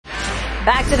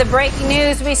Back to the breaking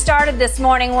news we started this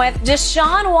morning with.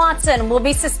 Deshaun Watson will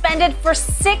be suspended for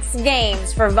 6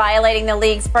 games for violating the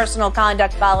league's personal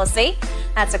conduct policy.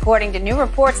 That's according to new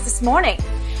reports this morning.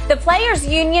 The Players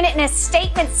Union, in a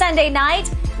statement Sunday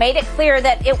night, made it clear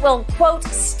that it will, quote,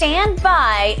 stand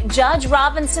by Judge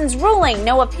Robinson's ruling.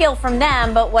 No appeal from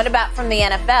them, but what about from the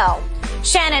NFL?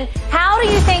 Shannon, how do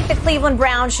you think the Cleveland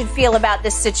Browns should feel about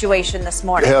this situation this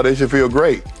morning? Hell, they should feel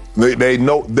great. They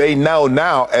know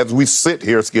now, as we sit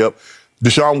here, Skip,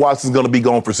 Deshaun Watson's going to be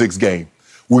gone for 6 games.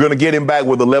 We're going to get him back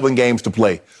with 11 games to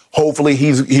play. Hopefully,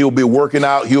 he'll be working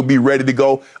out. He'll be ready to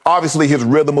go. Obviously, his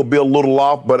rhythm will be a little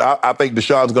off, but I think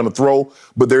Deshaun's going to throw.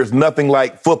 But there's nothing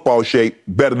like football shape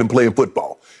better than playing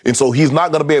football. And so he's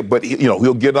not going to be able, but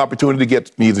he'll get an opportunity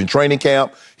to he's in training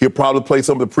camp. He'll probably play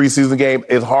some of the preseason game.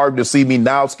 It's hard to see me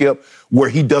now, Skip, where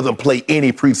he doesn't play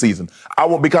any preseason.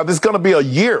 Because it's going to be a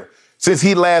year since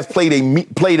he last played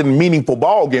in a meaningful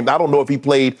ball game. I don't know if he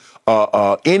played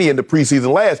any in the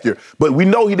preseason last year, but we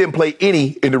know he didn't play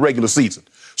any in the regular season.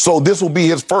 So this will be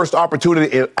his first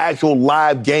opportunity in actual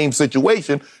live game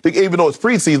situation, even though it's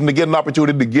preseason, to get an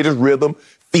opportunity to get his rhythm,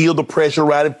 feel the pressure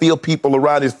around him, feel people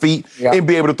around his feet, and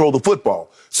be able to throw the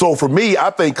football. So for me,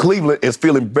 I think Cleveland is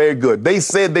feeling very good. They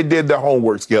said they did their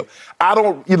homework, Skip. I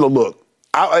don't, look,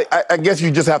 I guess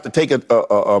you just have to take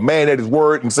a man at his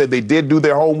word and say they did do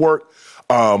their homework.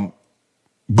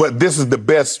 But this is the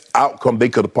best outcome they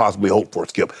could have possibly hoped for,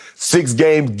 Skip. 6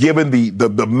 games, given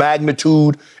the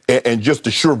magnitude and just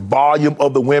the sheer volume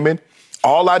of the women.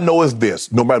 All I know is this: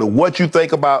 no matter what you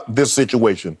think about this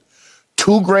situation,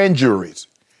 2 grand juries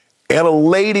and a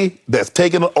lady that's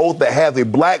taken an oath that has a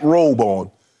black robe on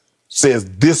says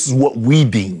this is what we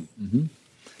deem. Mm-hmm.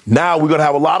 Now we're going to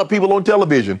have a lot of people on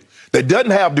television that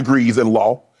doesn't have degrees in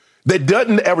law, that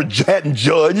hadn't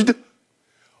judged.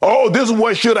 Oh, this is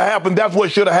what should have happened. That's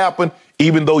what should have happened,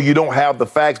 even though you don't have the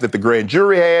facts that the grand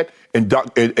jury had and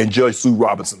Judge Sue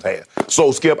Robinson had.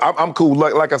 So, Skip, I'm cool.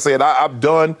 Like I said, I've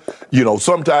done,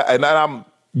 sometimes, and I'm,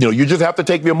 you just have to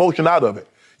take the emotion out of it.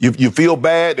 You feel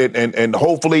bad, and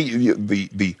hopefully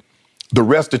the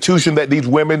restitution that these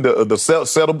women, the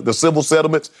civil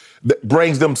settlements, that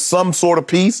brings them some sort of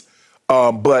peace.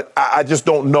 But I just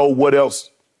don't know what else,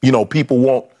 people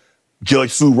want Judge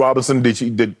Sue Robinson.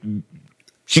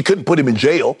 She couldn't put him in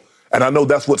jail, and I know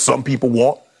that's what some people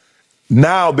want.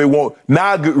 Now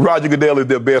Roger Goodell is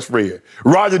their best friend.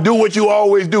 Roger, do what you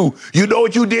always do. You know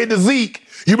what you did to Zeke.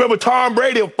 You remember Tom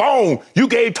Brady, phone. You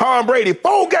gave Tom Brady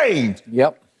 4 games.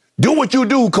 Yep. Do what you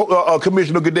do,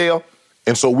 Commissioner Goodell.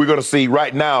 And so we're going to see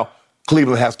right now,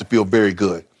 Cleveland has to feel very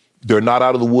good. They're not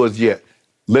out of the woods yet.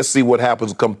 Let's see what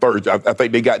happens come Thursday. I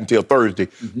think they got until Thursday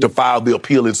to file the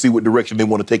appeal and see what direction they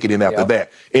want to take it in after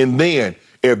that. And then,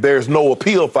 if there's no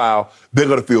appeal file, they're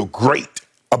going to feel great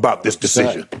about this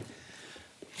decision.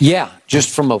 Yeah,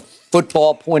 just from a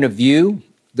football point of view,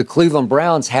 the Cleveland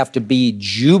Browns have to be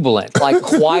jubilant, like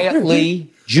quietly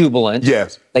jubilant.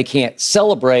 Yes. They can't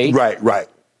celebrate. Right.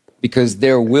 Because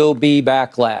there will be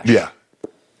backlash. Yeah.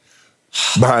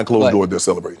 Behind closed doors, they're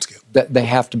celebrating, Skip. They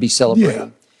have to be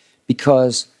celebrating.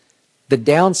 Because the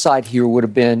downside here would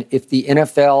have been if the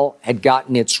NFL had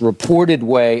gotten its reported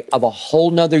way of a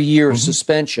whole nother year of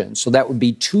suspension. So that would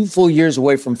be 2 full years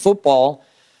away from football.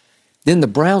 Then the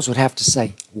Browns would have to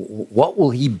say, what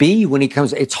will he be when he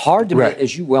comes? It's hard to,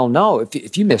 as you well know,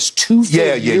 if you miss 2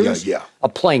 full years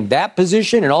of playing that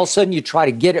position and all of a sudden you try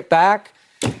to get it back,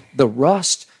 the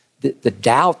rust, the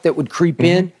doubt that would creep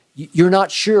in, you're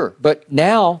not sure. But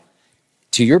now,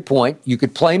 to your point, you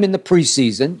could play him in the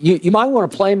preseason. You might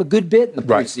want to play him a good bit in the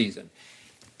preseason.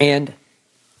 And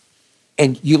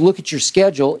you look at your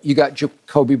schedule, you got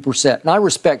Jacoby Brissett. And I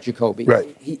respect Jacoby.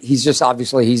 He's just,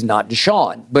 obviously, he's not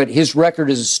Deshaun. But his record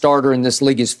as a starter in this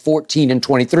league is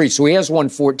 14-23. So he has won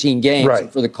 14 games.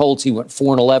 And for the Colts, he went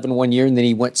 4-11 one year, and then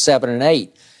he went 7-8.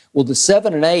 Well, the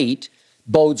 7-8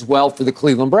 bodes well for the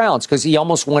Cleveland Browns because he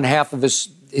almost won half of his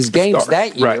games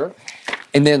that year.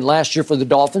 And then last year for the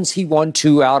Dolphins, he won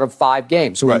 2 out of 5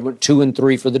 games. So he went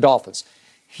 2-3 for the Dolphins.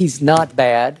 He's not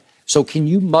bad. So can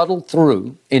you muddle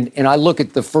through? And I look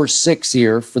at the first 6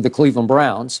 here for the Cleveland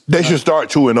Browns. They should start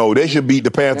 2-0. They should beat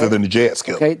the Panthers and the Jets.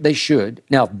 Okay, they should.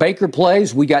 Now, if Baker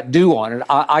plays, we got due on it.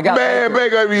 I got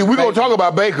Baker. I mean, we're going to talk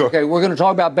about Baker. Okay, we're going to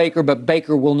talk about Baker, but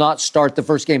Baker will not start the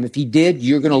first game. If he did,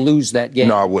 you're going to lose that game.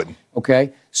 No, I wouldn't.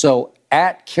 Okay, so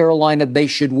at Carolina, they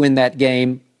should win that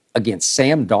game against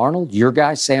Sam Darnold, your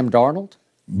guy, Sam Darnold.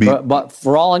 But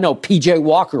for all I know, P.J.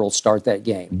 Walker will start that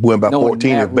game. Win by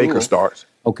 14 if Baker starts.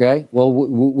 Okay. Well,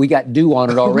 we got due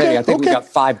on it already. I think we got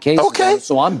 5 cases. Okay.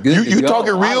 So I'm good. You're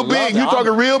talking real big. You're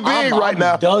talking real big right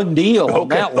now. Done deal on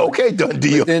that one. Okay, done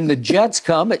deal. But then the Jets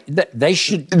come. They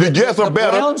should. The Jets are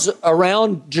better. The Browns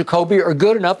around Jacoby are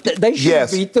good enough that they should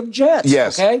beat the Jets.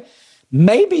 Yes. Okay.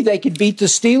 Maybe they could beat the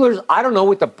Steelers. I don't know,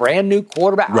 with the brand new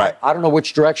quarterback. Right. I don't know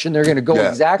which direction they're going to go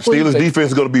exactly. Steelers defense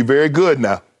is going to be very good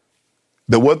now.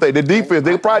 The defense,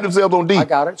 they pride themselves on defense. I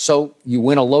got it. So you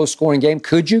win a low-scoring game,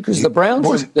 could you? Because the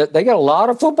Browns, they got a lot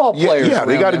of football players. Yeah,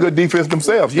 they got a good defense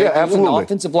themselves. Yeah, absolutely. The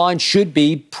offensive line should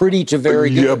be pretty to very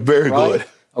good. Yeah, very good.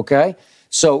 Okay.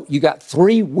 So you got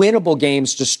 3 winnable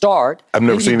games to start. I've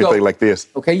never seen anything like this.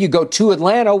 Okay, you go to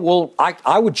Atlanta. Well,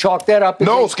 I would chalk that up.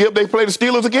 No, Skip, they play the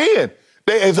Steelers again.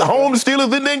 It's home the Steelers,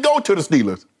 then go to the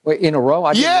Steelers. Wait, in a row?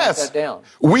 I didn't write that down.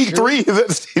 Week 3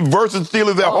 is versus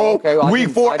Steelers at home. Okay. Well, Week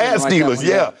 4 at Steelers,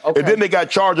 Okay. And then they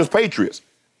got Chargers, Patriots.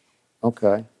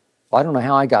 Okay. Well, I don't know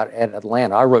how I got at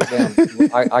Atlanta. I wrote down,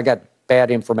 I got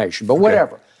bad information, but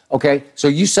whatever. Okay. So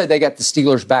you said they got the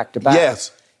Steelers back-to-back.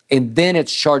 Yes. And then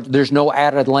it's charged. There's no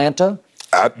at Atlanta?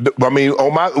 I mean,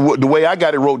 the way I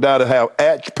got it wrote down to have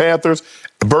at Panthers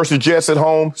versus Jets at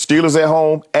home, Steelers at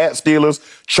home, at Steelers,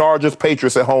 Chargers,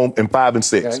 Patriots at home, and 5 and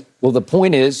 6. Okay. Well, the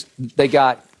point is they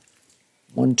got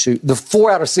 1, 2. The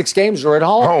 4 out of 6 games are at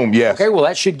home. Home, yes. Okay. Well,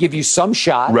 that should give you some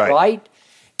shot, right?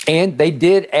 And they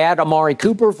did add Amari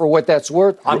Cooper for what that's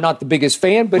worth. I'm not the biggest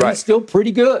fan, but he's still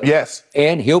pretty good. Yes.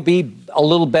 And he'll be a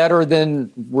little better than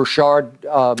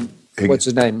Rashard. What's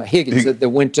his name? Higgins that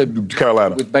went to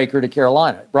Carolina with Baker to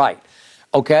Carolina. Right.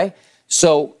 Okay.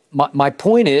 So my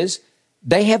point is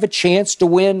they have a chance to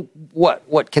win.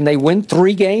 What can they win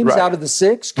 3 games out of the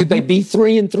 6? Could they be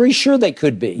 3-3? Sure, they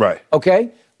could be. Right.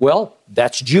 Okay. Well,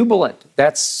 that's jubilant.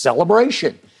 That's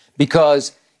celebration.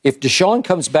 Because if Deshaun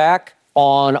comes back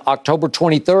on October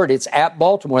 23rd, it's at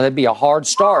Baltimore. That'd be a hard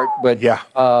start. But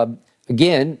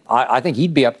again, I think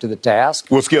he'd be up to the task.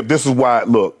 Well, Skip, this is why.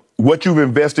 Look. What you've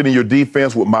invested in your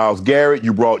defense with Myles Garrett,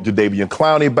 you brought Jadeveon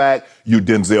Clowney back, you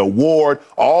Denzel Ward,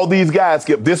 all these guys,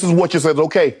 Skip, this is what you said,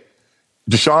 okay,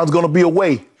 Deshaun's going to be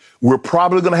away. We're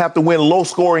probably going to have to win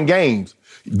low-scoring games.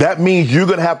 That means you're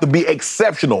going to have to be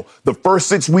exceptional the first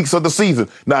 6 weeks of the season.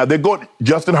 Now, they're going –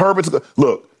 Justin Herbert's –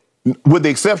 look, with the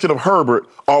exception of Herbert,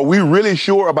 are we really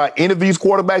sure about any of these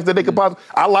quarterbacks that they could possibly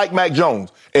 – I like Mac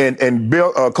Jones, and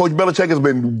Coach Belichick has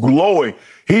been glowing.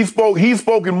 He's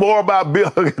spoken more about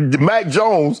Mac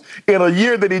Jones in a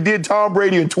year than he did Tom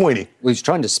Brady in 20. Well, he's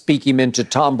trying to speak him into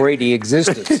Tom Brady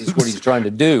existence is what he's trying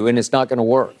to do, and it's not going to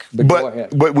work. But go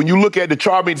ahead. But when you look at the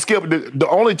Chargers, Skip,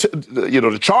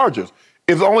 the Chargers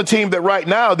is the only team that right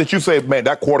now that you say, man,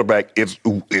 that quarterback is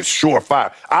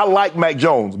surefire. I like Mac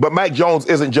Jones, but Mac Jones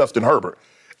isn't Justin Herbert.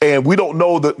 And we don't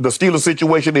know the Steelers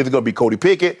situation. Is it going to be Cody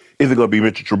Pickett? Is it going to be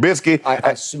Richard Trubisky? I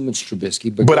assume it's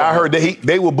Trubisky. But I heard that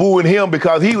they were booing him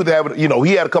because he was having,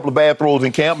 he had a couple of bad throws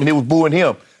in camp, and he was booing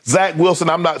him. Zach Wilson,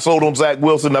 I'm not sold on Zach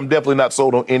Wilson. I'm definitely not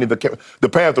sold on any of the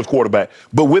Panthers quarterback.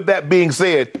 But with that being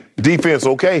said, defense,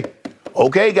 okay,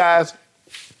 guys,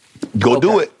 go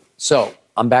do it. So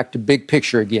I'm back to big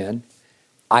picture again.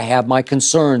 I have my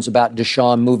concerns about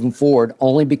Deshaun moving forward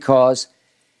only because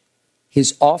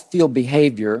his off-field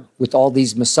behavior with all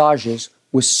these massages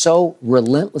was so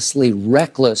relentlessly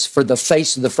reckless for the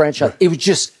face of the franchise. It was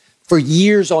just for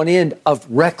years on end of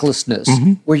recklessness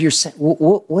where you're saying,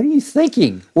 what are you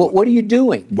thinking? What are you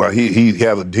doing? Well, he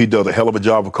does a hell of a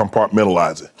job of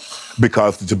compartmentalizing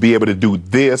because to be able to do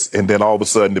this and then all of a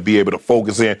sudden to be able to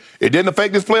focus in, it didn't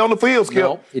affect his play on the field, Skip.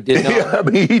 No, it did not.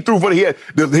 I mean, he threw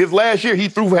his last year,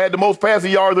 had the most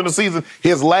passing yards in the season,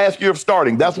 his last year of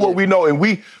starting. That's what we know. And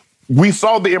we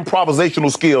saw the improvisational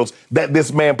skills that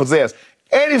this man possessed.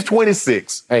 And he's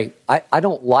 26. Hey, I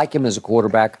don't like him as a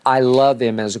quarterback. I love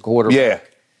him as a quarterback. Yeah.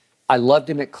 I loved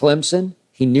him at Clemson.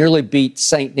 He nearly beat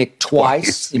St. Nick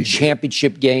twice in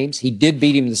championship games. He did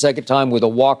beat him the second time with a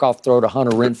walk-off throw to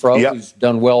Hunter Renfrow, who's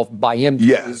done well by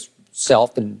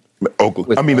himself. And Oakland.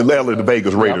 The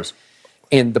Vegas Raiders.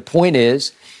 And the point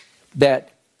is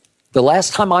that the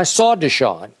last time I saw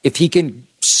Deshaun, if he can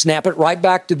snap it right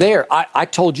back to there. I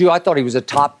told you I thought he was a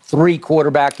top 3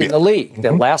 quarterback in the league.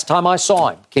 That last time I saw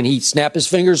him, can he snap his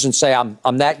fingers and say,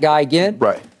 I'm that guy again?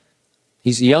 Right.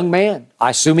 He's a young man. I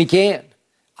assume he can.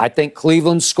 I think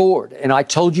Cleveland scored. And I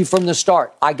told you from the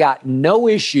start, I got no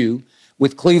issue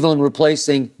with Cleveland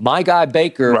replacing my guy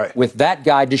Baker with that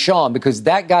guy Deshaun, because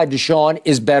that guy Deshaun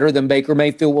is better than Baker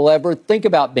Mayfield will ever think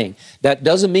about being. That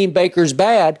doesn't mean Baker's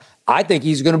bad. I think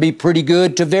he's going to be pretty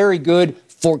good to very good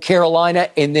for Carolina,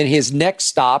 and then his next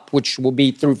stop, which will be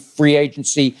through free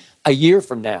agency a year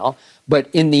from now. But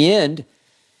in the end,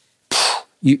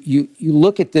 you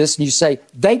look at this and you say,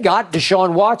 they got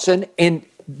Deshaun Watson and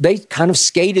they kind of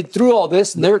skated through all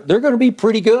this, and they're going to be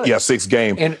pretty good. Yeah, 6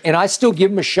 games. And I still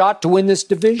give them a shot to win this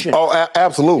division. Oh,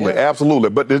 absolutely,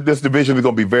 absolutely. But this division is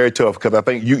going to be very tough because I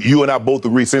think you and I both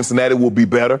agree Cincinnati will be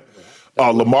better.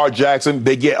 Lamar Jackson,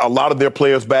 they get a lot of their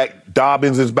players back.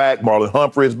 Dobbins is back. Marlon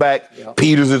Humphrey is back. Yep.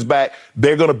 Peters is back.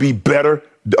 They're going to be better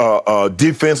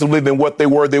defensively than what they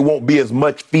were. They won't be as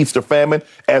much feast or famine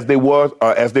as they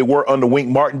were under Wink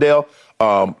Martindale.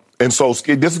 And so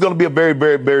this is going to be a very,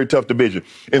 very, very tough division.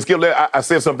 And Skip, I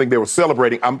said something they were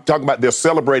celebrating. I'm talking about they're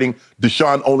celebrating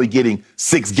Deshaun only getting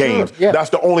 6 games. Sure, yeah. That's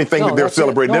the only thing that they're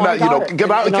celebrating. No, they're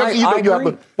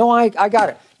not, I got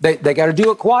it. They got to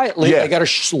do it quietly. Yes. They got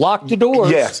to lock the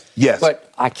doors. Yes.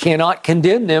 But I cannot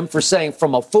condemn them for saying,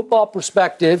 from a football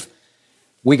perspective,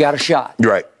 we got a shot.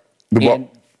 Right.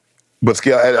 But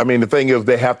Skip, I mean, the thing is,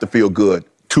 they have to feel good.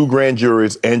 2 grand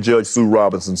juries and Judge Sue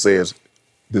Robinson says,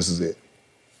 this is it.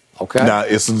 Okay. Now,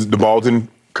 it's the ball's in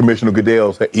Commissioner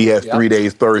Goodell's. He has 3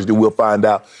 days. Thursday, we'll find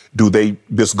out. Do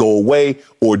this go away,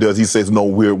 or does he say, no,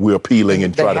 we're appealing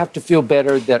and they have to feel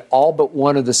better that all but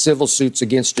one of the civil suits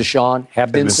against Deshaun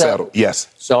have been settled.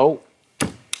 Yes. So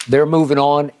they're moving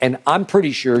on, and I'm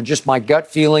pretty sure, just my gut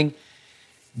feeling,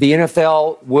 the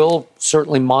NFL will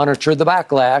certainly monitor the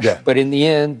backlash, but in the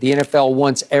end, the NFL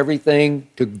wants everything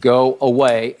to go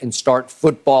away and start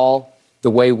football the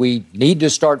way we need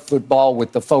to start football,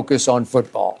 with the focus on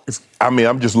football. I mean,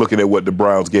 I'm just looking at what the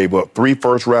Browns gave up. 3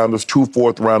 first-rounders, 2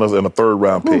 fourth-rounders, and a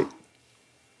third-round pick.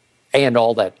 And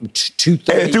all that.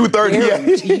 230. And 230,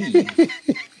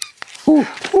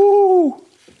 yeah.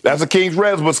 That's a King's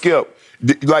rest, but Skip,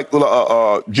 like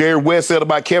Jerry West said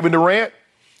about Kevin Durant,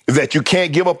 is that you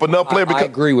can't give up enough players. I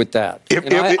agree with that.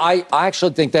 I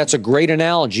actually think that's a great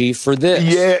analogy for this.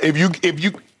 Yeah, if you,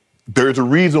 there's a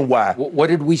reason why. What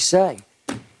did we say?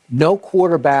 No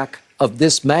quarterback of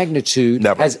this magnitude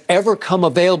has ever come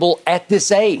available at this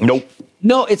age. Nope.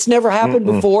 No, it's never happened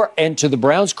before. And to the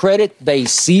Browns' credit, they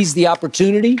seized the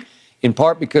opportunity, in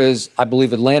part because I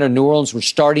believe Atlanta and New Orleans were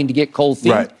starting to get cold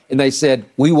feet. Right. And they said,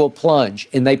 we will plunge.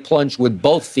 And they plunged with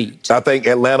both feet. I think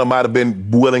Atlanta might have been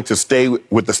willing to stay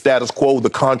with the status quo, the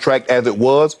contract as it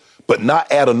was, but not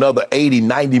add another $80,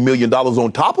 $90 million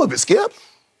on top of it, Skip.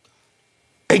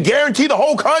 And guarantee the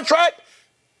whole contract?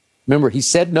 Remember, he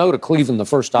said no to Cleveland the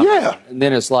first time. Yeah. And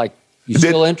then it's like, you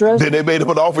still interested? Then they made him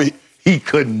an offer he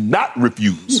could not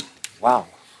refuse. Wow.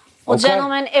 Well,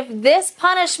 gentlemen, if this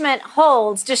punishment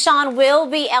holds, Deshaun will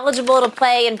be eligible to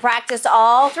play and practice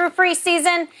all through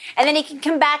preseason, and then he can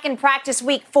come back and practice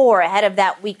week 4 ahead of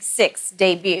that week 6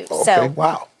 debut. Okay, so,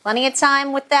 wow. Plenty of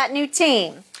time with that new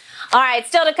team. All right,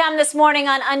 still to come this morning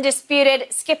on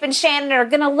Undisputed, Skip and Shannon are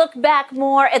going to look back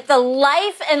more at the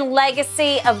life and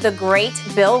legacy of the great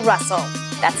Bill Russell.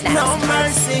 That's next. No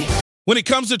mercy. When it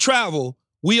comes to travel,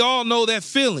 we all know that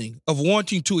feeling of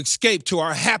wanting to escape to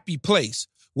our happy place,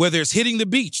 whether it's hitting the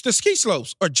beach, the ski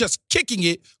slopes, or just kicking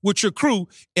it with your crew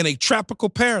in a tropical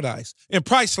paradise. And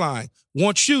Priceline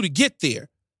wants you to get there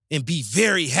and be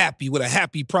very happy with a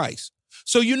happy price,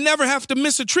 so you never have to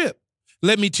miss a trip.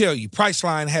 Let me tell you,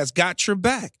 Priceline has got your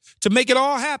back to make it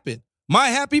all happen. My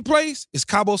happy place is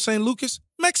Cabo San Lucas,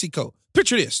 Mexico.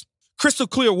 Picture this: crystal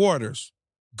clear waters,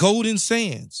 golden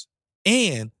sands,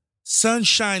 and sun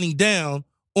shining down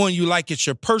on you like it's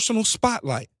your personal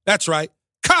spotlight. That's right.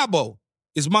 Cabo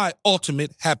is my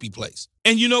ultimate happy place.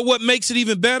 And you know what makes it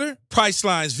even better?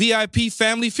 Priceline's VIP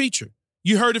family feature.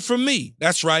 You heard it from me.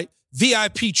 That's right.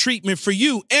 VIP treatment for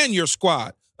you and your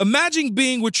squad. Imagine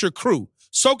being with your crew,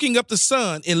 soaking up the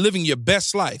sun and living your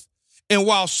best life. And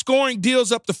while scoring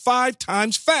deals up to 5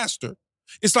 times faster,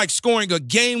 it's like scoring a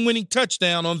game-winning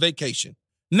touchdown on vacation.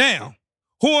 Now,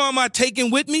 who am I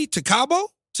taking with me to Cabo?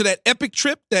 To that epic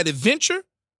trip, that adventure?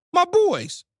 My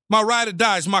boys, my ride or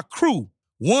dies, my crew,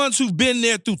 ones who've been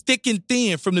there through thick and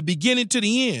thin from the beginning to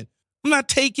the end. I'm not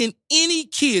taking any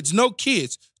kids, no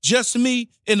kids, just me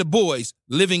and the boys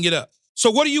living it up. So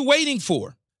what are you waiting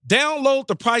for? Download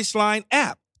the Priceline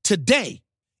app today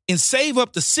and save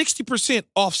up to 60%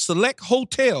 off select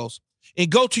hotels and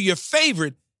go to your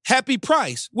favorite happy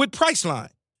price with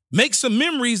Priceline. Make some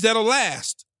memories that'll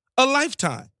last a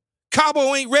lifetime.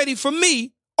 Cabo ain't ready for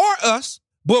me or us,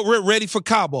 but we're ready for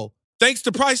Cabo. Thanks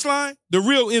to Priceline, the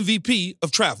real MVP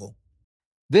of travel.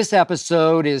 This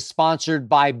episode is sponsored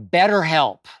by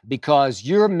BetterHelp, because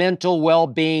your mental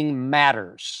well-being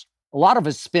matters. A lot of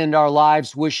us spend our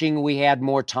lives wishing we had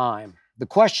more time. The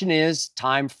question is,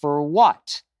 time for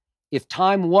what? If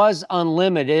time was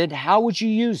unlimited, how would you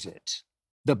use it?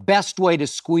 The best way to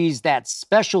squeeze that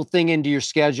special thing into your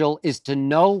schedule is to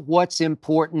know what's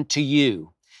important to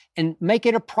you and make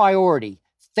it a priority.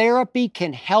 Therapy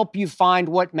can help you find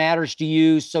what matters to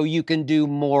you so you can do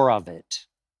more of it.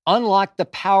 Unlock the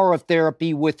power of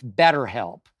therapy with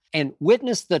BetterHelp and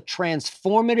witness the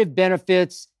transformative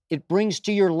benefits it brings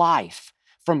to your life.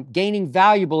 From gaining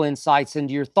valuable insights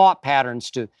into your thought patterns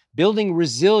to building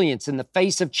resilience in the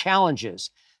face of challenges,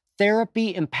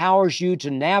 therapy empowers you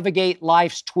to navigate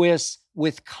life's twists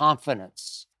with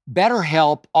confidence.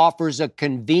 BetterHelp offers a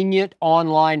convenient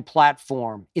online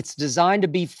platform. It's designed to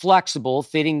be flexible,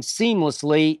 fitting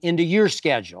seamlessly into your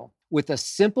schedule. With a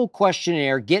simple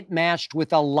questionnaire, get matched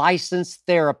with a licensed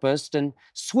therapist and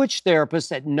switch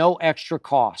therapists at no extra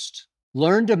cost.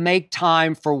 Learn to make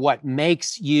time for what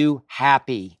makes you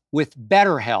happy with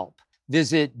BetterHelp.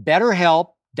 Visit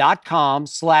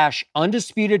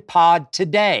BetterHelp.com/UndisputedPod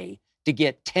today to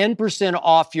get 10%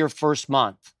 off your first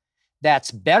month.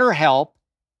 That's BetterHelp,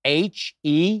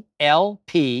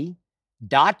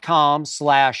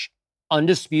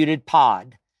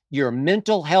 HELP.com/UndisputedPod. Your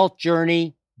mental health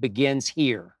journey begins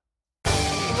here.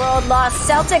 The world lost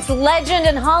Celtics legend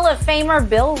and Hall of Famer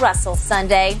Bill Russell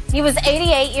Sunday. He was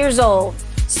 88 years old.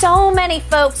 So many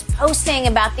folks posting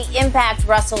about the impact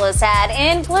Russell has had,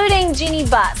 including Jeannie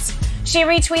Buss. She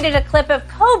retweeted a clip of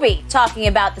Kobe talking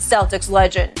about the Celtics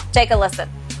legend. Take a listen.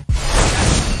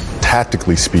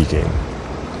 Tactically speaking,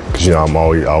 because, I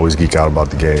always geek out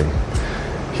about the game.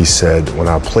 He said, when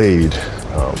I played,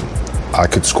 I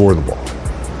could score the ball.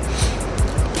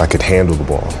 I could handle the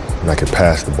ball, and I could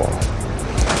pass the ball.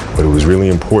 But it was really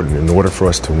important. In order for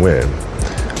us to win,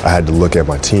 I had to look at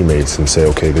my teammates and say,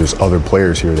 okay, there's other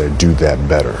players here that do that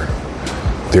better.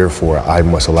 Therefore, I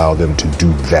must allow them to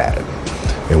do that.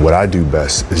 And what I do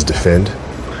best is defend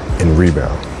and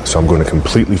rebound. So I'm going to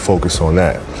completely focus on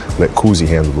that. Let Kuzi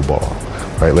handle the ball.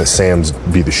 Right? Let Sams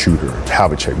be the shooter,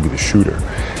 Havlicek be the shooter.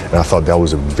 And I thought that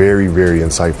was a very, very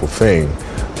insightful thing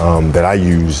that I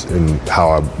used in how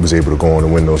I was able to go on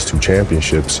and win those 2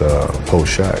 championships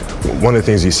post-Shaq. One of the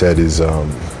things he said is,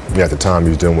 at the time he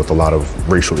was dealing with a lot of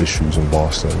racial issues in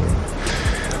Boston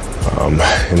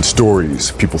and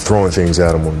stories, people throwing things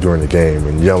at him during the game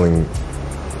and yelling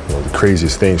the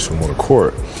craziest things to him on the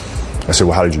court. I said,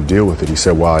 well, how did you deal with it? He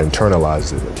said, well, I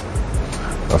internalized it.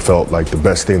 I felt like the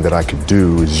best thing that I could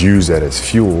do is use that as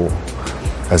fuel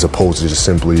as opposed to just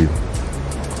simply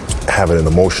having an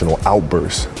emotional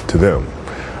outburst to them.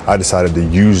 I decided to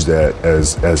use that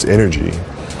as energy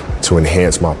to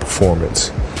enhance my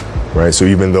performance, right? So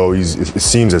even though it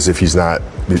seems as if he's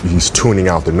tuning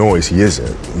out the noise, he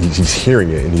isn't. He's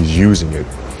hearing it and he's using it.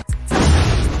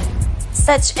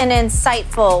 Such an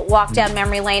insightful walk down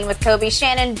memory lane with Kobe.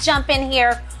 Shannon, jump in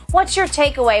here. What's your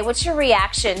takeaway? What's your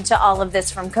reaction to all of this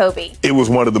from Kobe? It was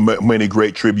one of the many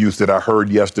great tributes that I heard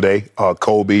yesterday.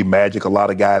 Kobe, Magic, a lot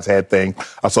of guys had things.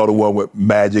 I saw the one with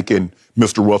Magic and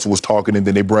Mr. Russell was talking, and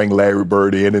then they bring Larry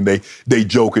Bird in, and they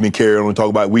joking and carrying on and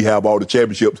talking about we have all the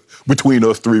championships between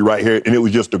us 3 right here, and it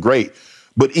was just a great.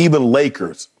 But even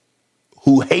Lakers,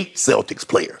 who hate Celtics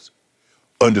players,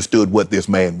 understood what this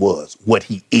man was, what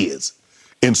he is.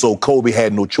 And so Kobe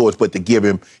had no choice but to give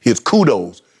him his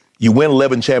kudos. You win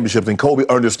 11 championships, and Kobe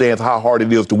understands how hard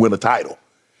it is to win a title.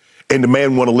 And the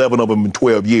man won 11 of them in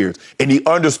 12 years. And he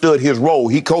understood his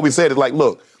role. Kobe said it like,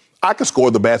 look, I could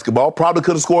score the basketball, probably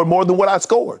could have scored more than what I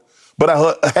scored. But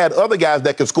I had other guys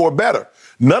that could score better.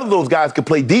 None of those guys could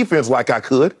play defense like I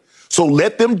could. So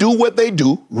let them do what they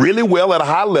do really well at a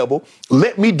high level.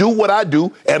 Let me do what I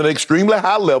do at an extremely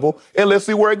high level, and let's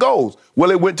see where it goes. Well,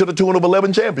 it went to the tune of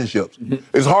 11 championships. Mm-hmm.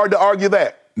 It's hard to argue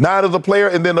that. 9 as a player,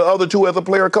 and then the other 2 as a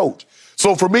player coach.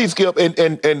 So for me, Skip, and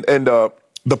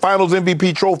the Finals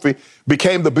MVP trophy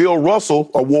became the Bill Russell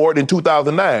Award in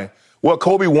 2009. Well,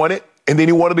 Kobe won it, and then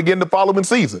he won it again the following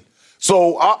season.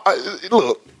 So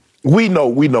look, we know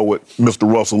what Mr.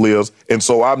 Russell is, and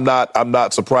so I'm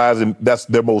not surprised. And that's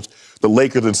the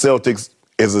Lakers and Celtics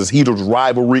is as heated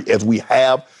rivalry as we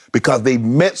have, because they've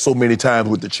met so many times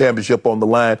with the championship on the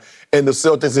line, and the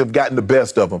Celtics have gotten the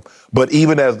best of them. But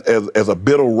even as a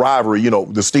bitter rivalry,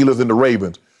 the Steelers and the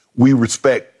Ravens, we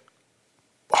respect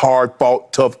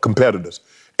hard-fought, tough competitors,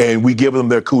 and we give them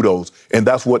their kudos. And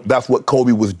that's what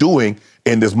Kobe was doing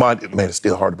in this mind. Man, it's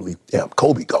still hard to believe. Damn,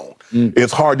 Kobe gone.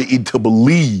 It's hard to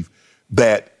believe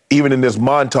that even in this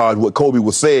montage, what Kobe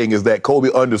was saying is that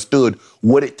Kobe understood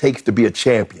what it takes to be a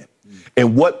champion.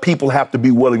 And what people have to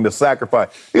be willing to sacrifice.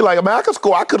 He's like, man, I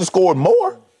could have scored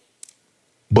more,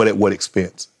 but at what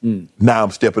expense? Now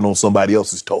I'm stepping on somebody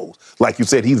else's toes. Like you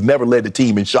said, he's never led the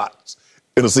team in shots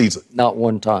in a season. Not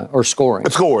one time. Or scoring.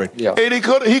 Yeah. And he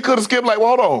could have skipped like,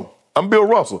 well, hold on, I'm Bill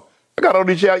Russell. I got all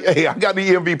these, hey, I got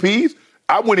the MVPs.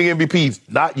 I'm winning MVPs,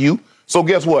 not you. So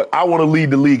guess what? I want to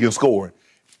lead the league in scoring.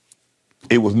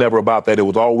 It was never about that. It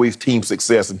was always team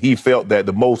success. And he felt that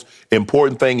the most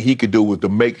important thing he could do was to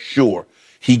make sure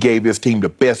he gave his team the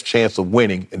best chance of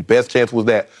winning. And the best chance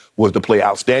was to play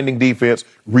outstanding defense,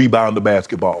 rebound the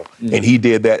basketball. Mm-hmm. And he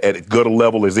did that at as good a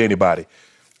level as anybody.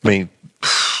 I mean,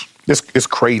 it's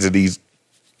crazy.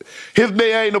 His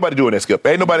day ain't nobody doing that, Skip.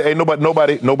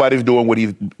 Nobody's doing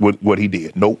what he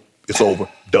did. Nope. It's over.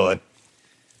 Done.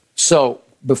 So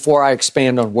before I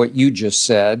expand on what you just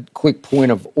said, quick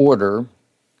point of order.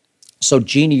 So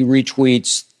Jeannie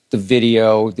retweets the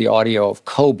video, the audio of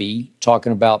Kobe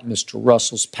talking about Mr.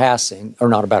 Russell's passing, or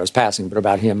not about his passing, but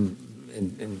about him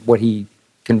and what he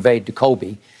conveyed to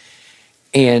Kobe.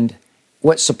 And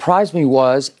what surprised me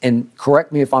was, and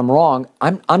correct me if I'm wrong,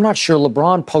 I'm not sure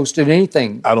LeBron posted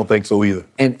anything. I don't think so either.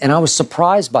 And I was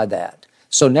surprised by that.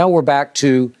 So now we're back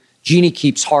to, Jeannie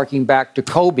keeps harking back to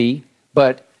Kobe,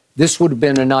 but this would have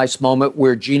been a nice moment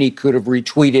where Jeannie could have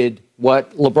retweeted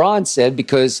what LeBron said,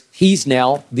 because he's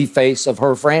now the face of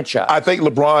her franchise. I think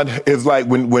LeBron is like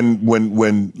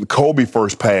when Kobe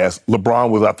first passed, LeBron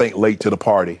was, I think, late to the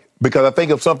party. Because I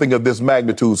think of something of this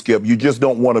magnitude, Skip, you just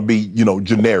don't want to be,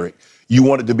 generic. You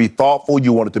want it to be thoughtful,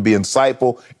 you want it to be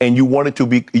insightful, and you want it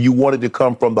to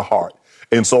come from the heart.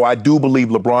 And so I do believe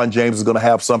LeBron James is going to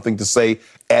have something to say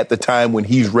at the time when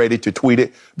he's ready to tweet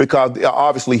it, because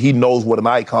obviously he knows what an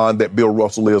icon that Bill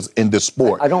Russell is in this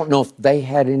sport. I don't know if they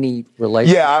had any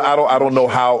relationship. Yeah, I don't know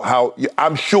how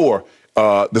I'm sure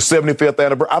the 75th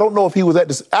anniversary. I don't know if he was at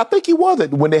this. I think he was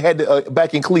at when they had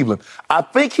back in Cleveland. I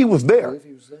think he was there. I believe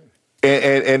he was there.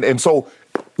 And so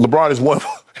LeBron has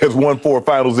won 4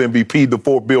 Finals MVP, the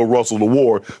 4th Bill Russell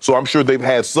Award. So I'm sure they've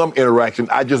had some interaction.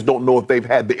 I just don't know if they've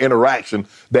had the interaction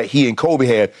that he and Kobe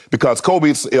had, because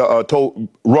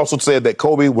Russell said that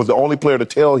Kobe was the only player to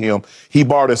tell him he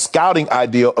borrowed a scouting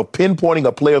idea of pinpointing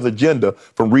a player's agenda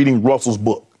from reading Russell's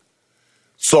book.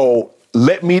 So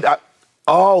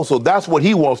so that's what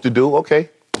he wants to do. Okay,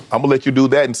 I'm going to let you do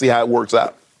that and see how it works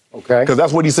out. Okay. Because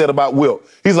that's what he said about Wilt.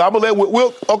 He said, I'm going to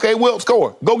let Wilt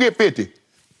score. Go get 50.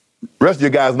 Rest of your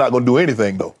guys not going to do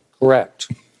anything, though.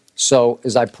 Correct. So,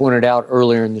 as I pointed out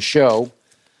earlier in the show,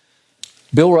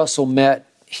 Bill Russell met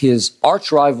his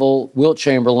arch rival, Wilt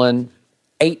Chamberlain,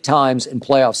 8 times in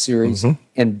playoff series,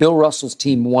 and Bill Russell's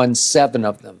team won 7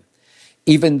 of them.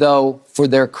 Even though, for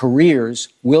their careers,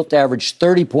 Wilt averaged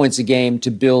 30 points a game to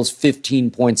Bill's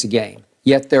 15 points a game.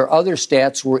 Yet their other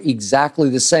stats were exactly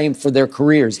the same for their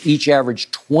careers. Each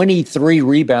averaged 23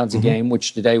 rebounds a game,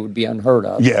 which today would be unheard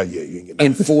of. Yeah.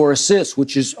 And 4 assists,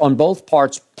 which is on both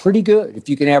parts pretty good. If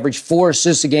you can average 4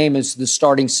 assists a game as the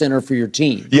starting center for your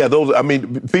team. Yeah,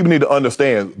 people need to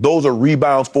understand, those are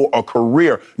rebounds for a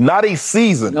career, not a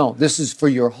season. No, this is for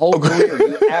your whole career.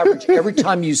 You average, every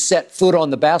time you set foot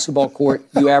on the basketball court,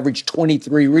 you average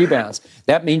 23 rebounds.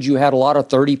 That means you had a lot of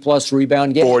 30-plus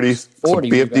rebound games. 40s,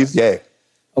 50s, rebounds. Yeah.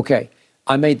 Okay,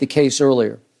 I made the case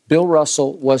earlier. Bill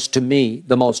Russell was, to me,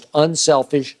 the most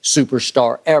unselfish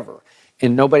superstar ever.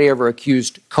 And nobody ever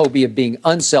accused Kobe of being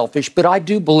unselfish, but I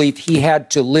do believe he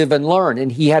had to live and learn,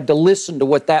 and he had to listen to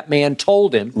what that man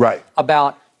told him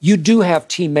about, you do have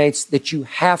teammates that you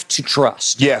have to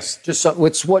trust. Yes.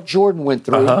 It's what Jordan went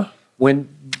through when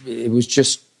it was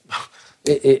just...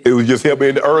 It was just him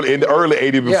in the early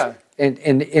 80s. Yeah,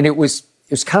 and it was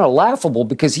kind of laughable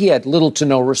because he had little to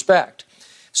no respect.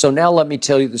 So now let me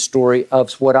tell you the story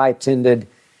of what I attended,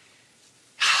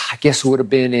 I guess it would have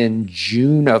been in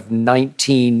June of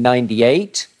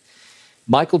 1998.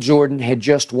 Michael Jordan had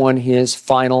just won his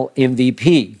final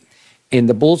MVP, and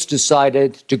the Bulls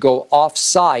decided to go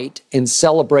off-site and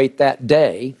celebrate that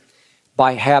day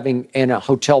by having, in a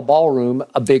hotel ballroom,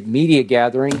 a big media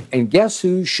gathering. And guess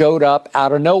who showed up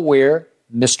out of nowhere?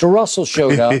 Mr. Russell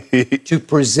showed up to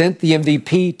present the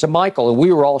MVP to Michael. And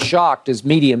we were all shocked as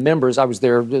media members. I was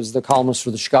there as the columnist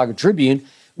for the Chicago Tribune.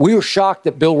 We were shocked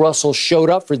that Bill Russell showed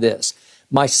up for this.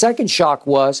 My second shock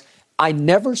was I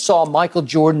never saw Michael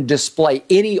Jordan display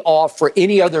any awe for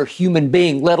any other human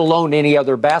being, let alone any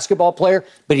other basketball player,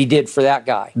 but he did for that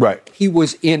guy. Right. He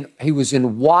was in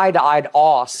wide-eyed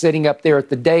awe sitting up there at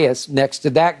the dais next to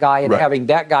that guy and having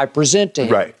that guy present to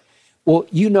him. Right. Well,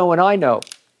 you know and I know.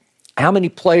 How many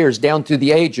players down through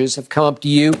the ages have come up to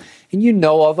you and you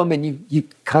know of them and you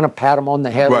kind of pat them on the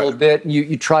head a little bit and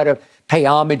you try to pay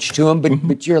homage to him,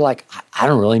 but you're like, I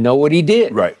don't really know what he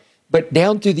did. Right. But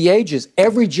down through the ages,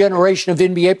 every generation of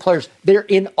NBA players, they're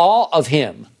in awe of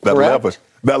him. That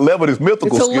 11 is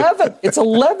mythical. It's 11. It's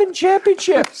 11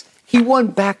 championships. He won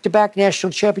back-to-back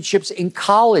national championships in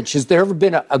college. Has there ever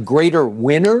been a greater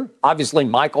winner? Obviously,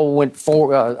 Michael went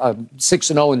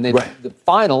 6-0 in the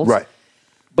finals. Right.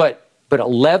 But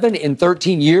 11 in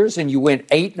 13 years and you win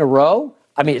 8 in a row?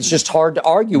 I mean, it's just hard to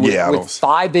argue with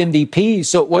 5 MVPs.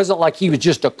 So it wasn't like he was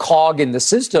just a cog in the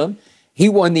system. He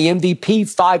won the MVP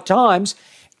 5 times,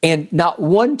 and not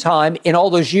one time in all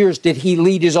those years did he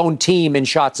lead his own team in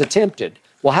shots attempted.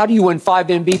 Well, how do you win 5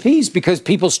 MVPs? Because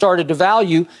people started to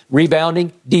value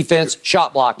rebounding, defense,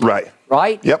 shot blocking. Right.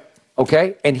 Right? Yep.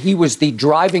 Okay. And he was the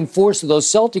driving force of those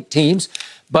Celtic teams,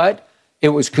 but it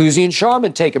was Kuzi and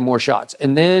Sharman taking more shots.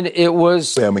 And then it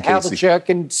was Havlicek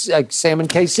and Sam and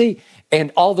KC.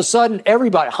 And all of a sudden,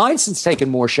 Heinsohn's taking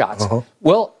more shots.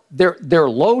 Well, they're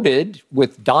loaded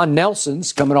with Don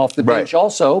Nelson's coming off the bench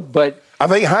also, but I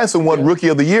think Heinsohn won Rookie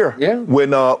of the Year. Yeah.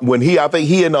 When he and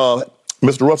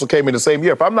Mr. Russell came in the same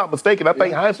year. If I'm not mistaken, I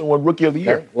think Heinsohn won Rookie of the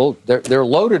Year. Well, they're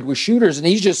loaded with shooters, and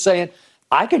he's just saying,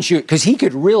 I can shoot, because he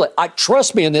could really,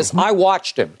 trust me in this, I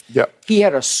watched him. Yep. He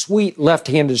had a sweet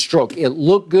left-handed stroke. It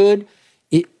looked good.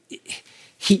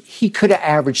 He could have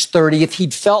averaged 30 if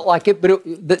he'd felt like it,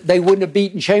 but they wouldn't have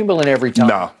beaten Chamberlain every time.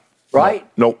 No. Right?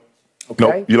 Nope.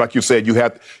 Okay. No, like you said, you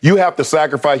have to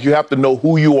sacrifice. You have to know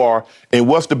who you are and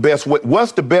what's the best way.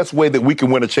 What's the best way that we can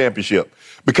win a championship?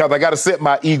 Because I got to set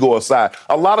my ego aside.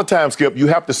 A lot of times, Skip, you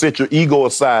have to set your ego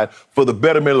aside for the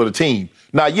betterment of the team.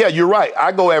 Now, yeah, you're right.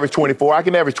 I go average 24. I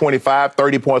can average 25,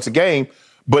 30 points a game.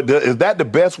 But is that the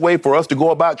best way for us to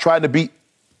go about trying to beat?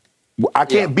 I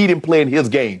can't beat him playing his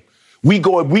game. We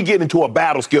get into a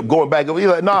battle, Skip, going back. He's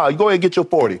like, nah, you go ahead and get your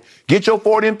 40. Get your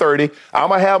 40 and 30. I'm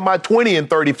going to have my 20 and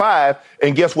 35,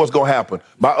 and guess what's going to happen?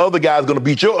 My other guy's going to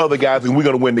beat your other guys, and we're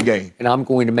going to win the game. And I'm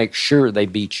going to make sure they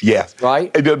beat you. Yes. Right?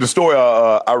 And the story,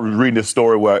 I was reading this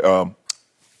story where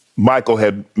Michael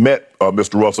had met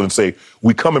Mr. Russell and say,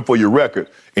 we coming for your record.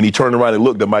 And he turned around and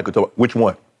looked at Michael and told him, which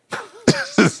one?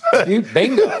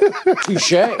 Bingo.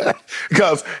 Touche.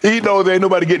 Because he knows there ain't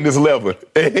nobody getting this level.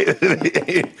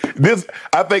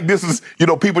 I think this is,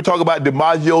 people talk about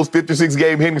DiMaggio's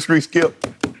 56-game hitting streak, Skip.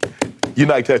 You're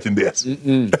not touching this.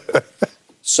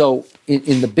 So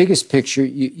in the biggest picture,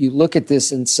 you look at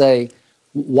this and say,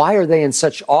 why are they in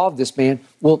such awe of this man?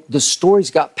 Well, the stories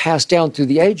got passed down through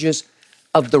the ages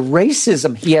of the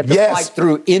racism he had to fight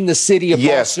through in the city of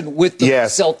Boston with the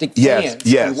Celtic fans.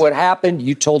 And what happened,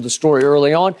 you told the story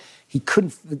early on,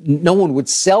 no one would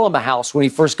sell him a house when he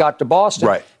first got to Boston.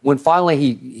 Right. When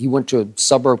finally he went to a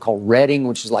suburb called Reading,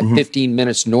 which is like 15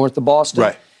 minutes north of Boston.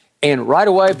 Right. And right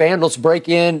away, vandals break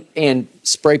in and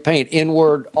spray paint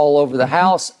inward all over the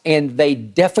house, and they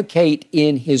defecate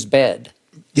in his bed.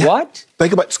 Yeah. What?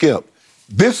 Think about, Skip,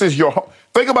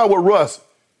 think about what Russ.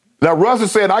 Now, Russ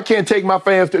is saying, I can't take my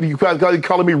fans to you because he's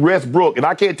calling me Westbrook, and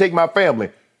I can't take my family.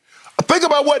 Think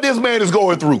about what this man is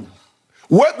going through,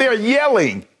 what they're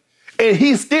yelling, and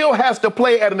he still has to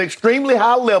play at an extremely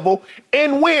high level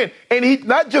and win. And he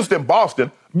not just in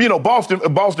Boston.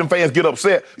 Boston fans get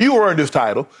upset. You earned this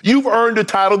title. You've earned a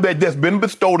title that's been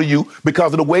bestowed to you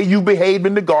because of the way you behaved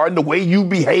in the Garden, the way you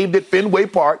behaved at Fenway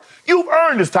Park. You've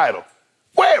earned this title.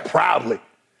 Wear it proudly.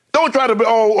 Don't try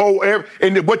to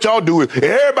and what y'all do is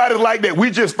everybody's like that.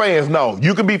 We just fans. No,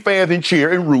 you can be fans and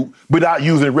cheer and root without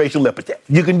using racial epithets.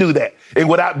 You can do that, and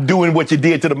without doing what you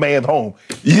did to the man's home.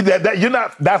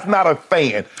 That's not a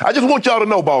fan. I just want y'all to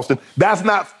know, Boston, that's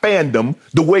not fandom.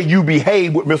 The way you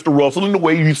behave with Mr. Russell and the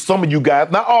way some of you guys,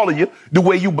 not all of you, the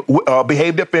way you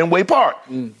behaved at Fenway Park.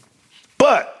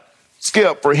 But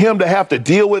Skip, for him to have to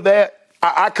deal with that,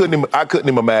 I couldn't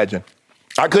even imagine.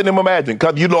 I couldn't even imagine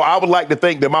because, I would like to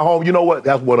think that my home, you know what,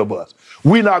 that's one of us.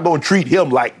 We're not going to treat him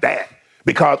like that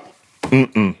because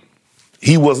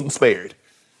he wasn't spared.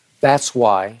 That's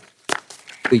why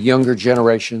the younger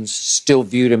generations still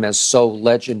viewed him as so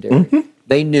legendary.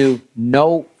 They knew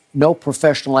no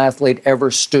professional athlete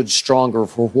ever stood stronger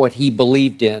for what he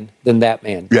believed in than that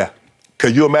man. Yeah.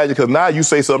 Because you imagine, because now you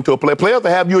say something to a player, players to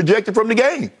have you ejected from the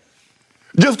game.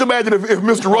 Just imagine if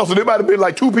Mr. Russell, there might have been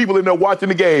like 2 people in there watching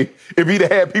the game if he'd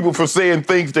have had people for saying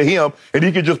things to him and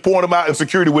he could just point them out and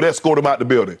security would escort him out the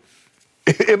building.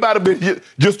 It might have been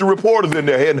just the reporters in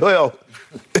there and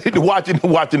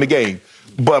watching the game.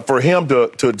 But for him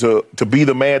to be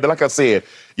the man, like I said,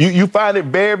 you find it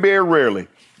very, very rarely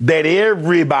that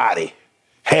everybody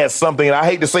has something, and I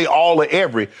hate to say all or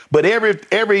every, but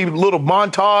every little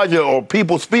montage or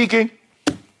people speaking,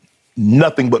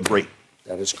 nothing but great.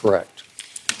 That is correct.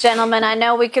 Gentlemen, I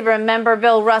know we could remember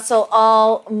Bill Russell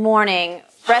all morning.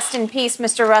 Rest in peace,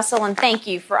 Mr. Russell, and thank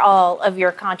you for all of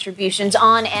your contributions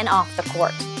on and off the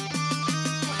court.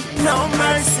 No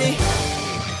mercy.